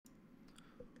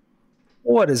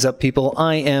What is up, people?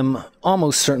 I am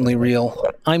almost certainly real.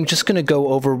 I'm just going to go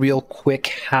over real quick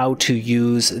how to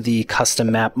use the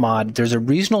custom map mod. There's a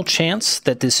reasonable chance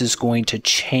that this is going to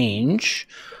change.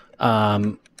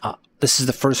 This is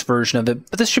the first version of it,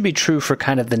 but this should be true for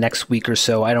kind of the next week or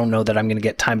so. I don't know that I'm going to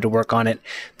get time to work on it.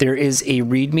 There is a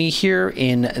README here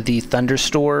in the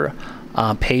Thunderstore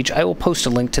page. I will post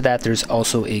a link to that. There's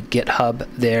also a GitHub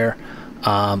there.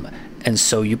 And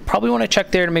so you probably want to check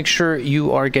there to make sure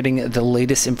you are getting the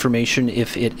latest information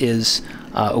if it is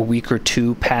a week or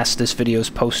two past this video is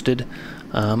posted.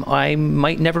 I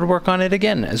might never work on it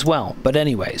again as well. But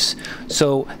anyways,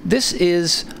 so this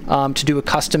is to do a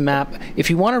custom map. If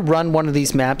you want to run one of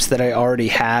these maps that I already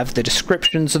have, the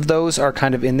descriptions of those are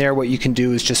kind of in there. What you can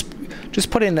do is just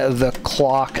put in the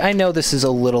clock. I know this is a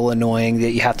little annoying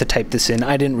that you have to type this in.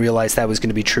 I didn't realize that was going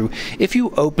to be true. If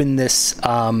you open this,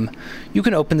 you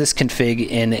can open this config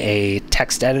in a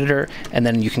text editor, and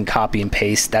then you can copy and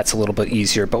paste. That's a little bit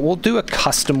easier, but we'll do a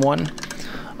custom one.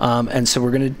 And so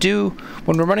we're going to do,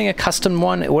 when we're running a custom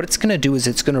one, what it's going to do is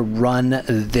it's going to run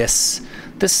this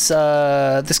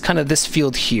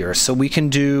field here. So we can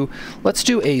do, let's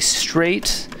do a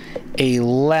straight, a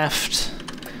left,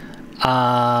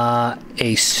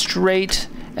 a straight,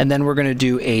 and then we're going to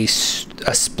do a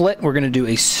split. We're going to do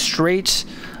a straight,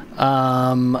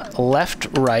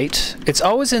 left, right. It's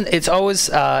always in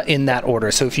that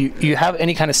order. So if you have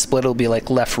any kind of split, it'll be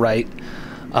like left, right.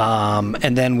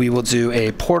 And then we will do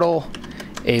a portal,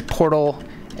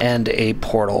 and a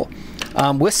portal.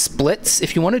 With splits,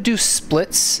 if you want to do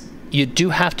splits, you do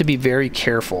have to be very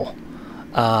careful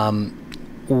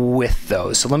with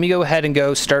those. So let me go ahead and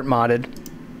go start modded,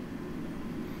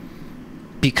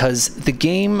 because the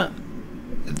game,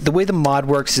 the way the mod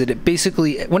works is that it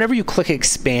basically, whenever you click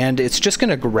expand, it's just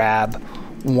going to grab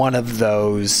one of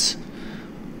those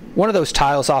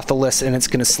tiles off the list, and it's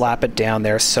going to slap it down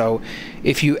there. So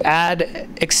if you add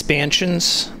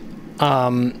expansions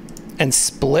and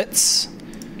splits,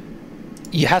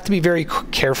 you have to be very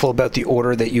careful about the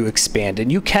order that you expand.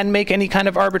 And you can make any kind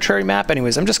of arbitrary map.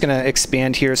 Anyways, I'm just going to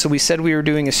expand here. So we said we were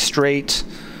doing a straight,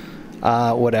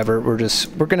 whatever. We're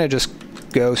going to just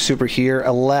go super here,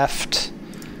 a left,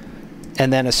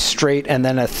 and then a straight, and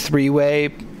then a three-way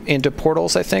into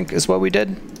portals, I think is what we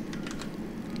did.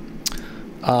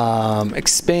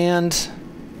 Expand.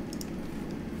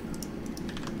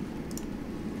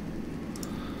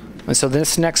 And so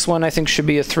this next one I think should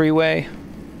be a three-way.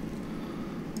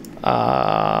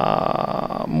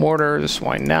 Mortars,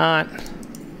 why not?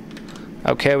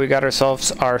 Okay, we got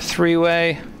ourselves our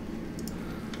three-way.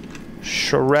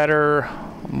 Shredder,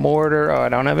 mortar. Oh, I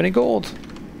don't have any gold.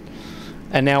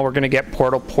 And now we're going to get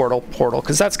portal, portal, portal,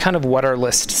 because that's kind of what our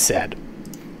list said.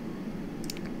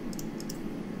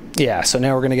 Yeah, so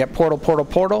now we're going to get portal, portal,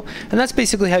 portal, and that's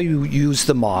basically how you use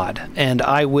the mod. And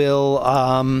I will,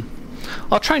 I'll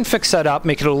try and fix that up,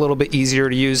 make it a little bit easier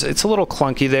to use. It's a little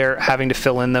clunky there, having to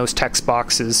fill in those text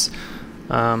boxes,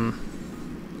 but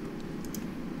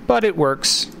it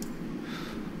works.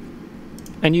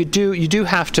 And you do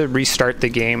have to restart the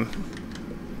game.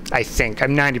 I think,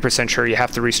 I'm 90% sure you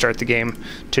have to restart the game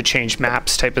to change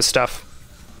maps type of stuff.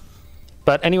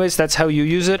 But anyways, that's how you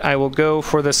use it. I will go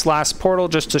for this last portal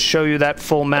just to show you that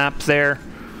full map there.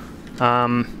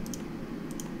 Boom,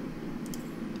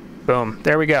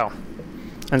 there we go.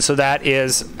 And so that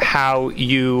is how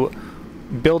you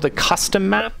build a custom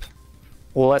map.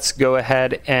 Well, let's go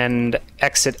ahead and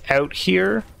exit out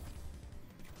here.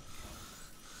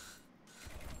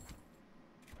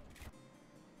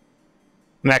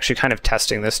 I'm actually kind of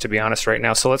testing this, to be honest, right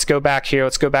now. So let's go back here.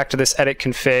 Let's go back to this edit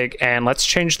config, and let's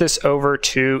change this over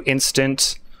to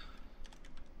instant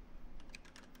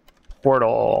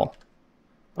portal.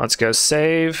 Let's go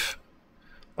save.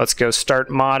 Let's go start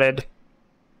modded.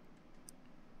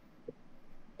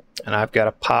 And I've got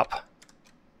to pop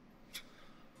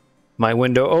my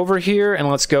window over here, and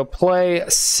let's go play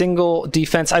single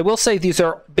defense. I will say these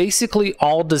are basically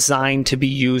all designed to be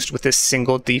used with this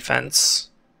single defense.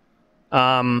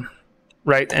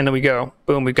 Right, and then we go.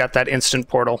 Boom, we've got that instant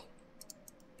portal.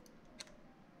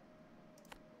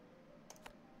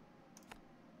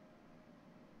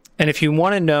 And if you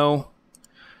want to know,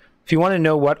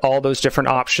 what all those different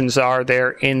options are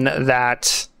there in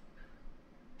that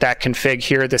config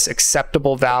here, this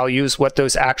acceptable values, what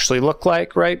those actually look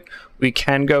like, right? We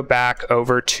can go back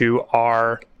over to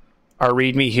our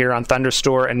README here on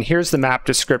Thunderstore, and here's the map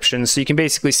description. So you can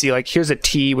basically see, like, here's a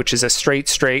T, which is a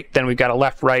straight, then we've got a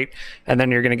left, right, and then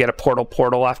you're going to get a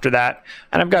portal after that.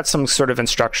 And I've got some sort of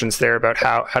instructions there about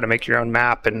how to make your own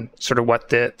map and sort of what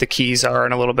the keys are,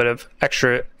 and a little bit of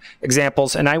extra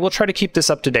examples. And I will try to keep this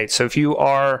up to date. So if you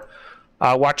are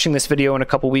watching this video in a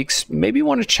couple weeks, maybe you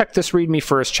want to check this README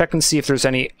first, check and see if there's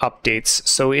any updates.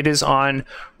 So it is on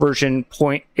version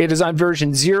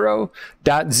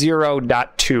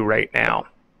 0.0.2 right now.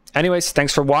 Anyways,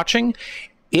 thanks for watching.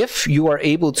 If you are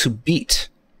able to beat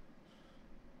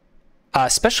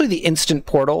especially the instant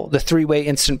portal, the 3-way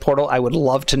instant portal, I would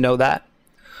love to know that.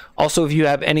 Also, if you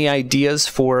have any ideas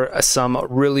for some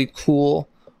really cool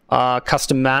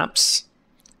custom maps,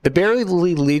 the barely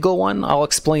legal one, I'll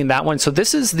explain that one. So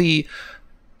this is the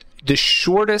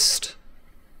shortest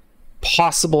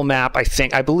possible map, I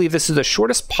think. I believe this is the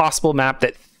shortest possible map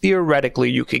that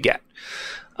theoretically you could get.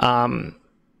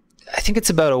 I think it's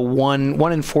about a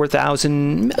 1 in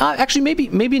 4,000. Actually,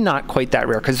 maybe not quite that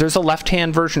rare, because there's a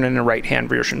left-hand version and a right-hand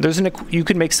version. You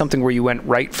could make something where you went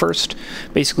right first.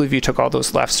 Basically, if you took all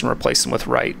those lefts and replaced them with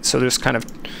right. So there's kind of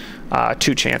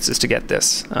 2 chances to get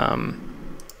this.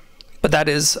 But that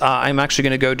is, I'm actually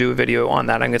going to go do a video on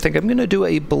that. I'm going to do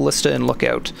a ballista and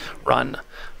lookout run.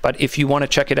 But if you want to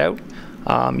check it out,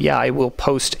 yeah, I will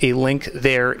post a link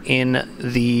there in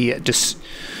the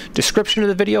description of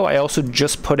the video. I also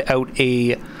just put out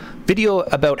a video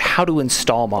about how to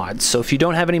install mods. So if you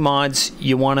don't have any mods,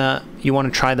 you wanna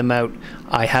try them out,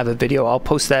 I have a video. I'll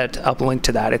post that up, link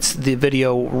to that. It's the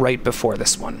video right before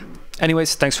this one.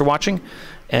 Anyways, thanks for watching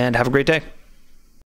and have a great day.